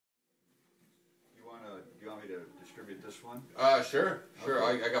distribute this one? Sure.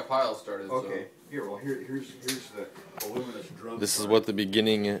 Okay. I got piles started. Okay. Here, well, here's the voluminous drum. This is what the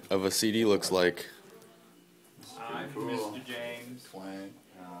beginning of a CD looks like. I'm cool. Mr. James. Playing.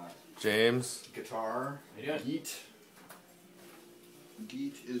 James. Guitar. Yeah. Geet.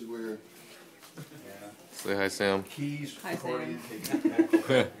 Geet is where. Yeah. Say hi, Sam. Keys. Hi, accordion, Sam.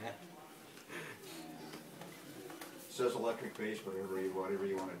 It says electric bass, whatever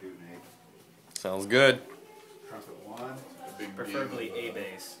you want to do, Nate. Sounds good. Trumpet 1. Big Preferably game A of,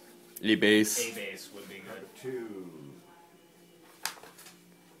 bass. E bass. A bass would be good. Trumpet 2.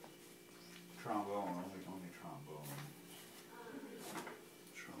 Trombone, only trombone.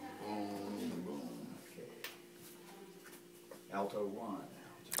 Trombone. Boom. Okay. Alto 1.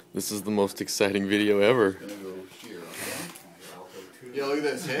 This is the most exciting video ever. Gonna go here. Okay. Alto 2. Yeah, look at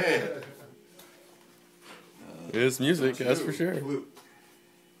this. Hey. It's music, that's for sure. Flute.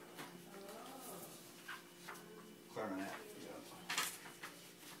 Clarinet.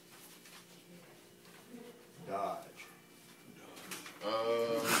 Dodge.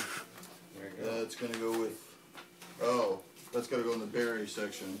 That's gonna go with. Oh, that's gotta go in the Barry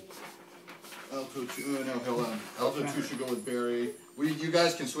section. Alto 2. No, hold on. Alto 2 should go with Barry. You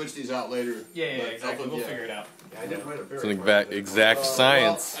guys can switch these out later. Yeah, exactly. Alto, we'll figure it out. Yeah, I didn't write a It's an exact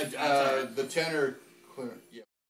science. The tenor. Yeah.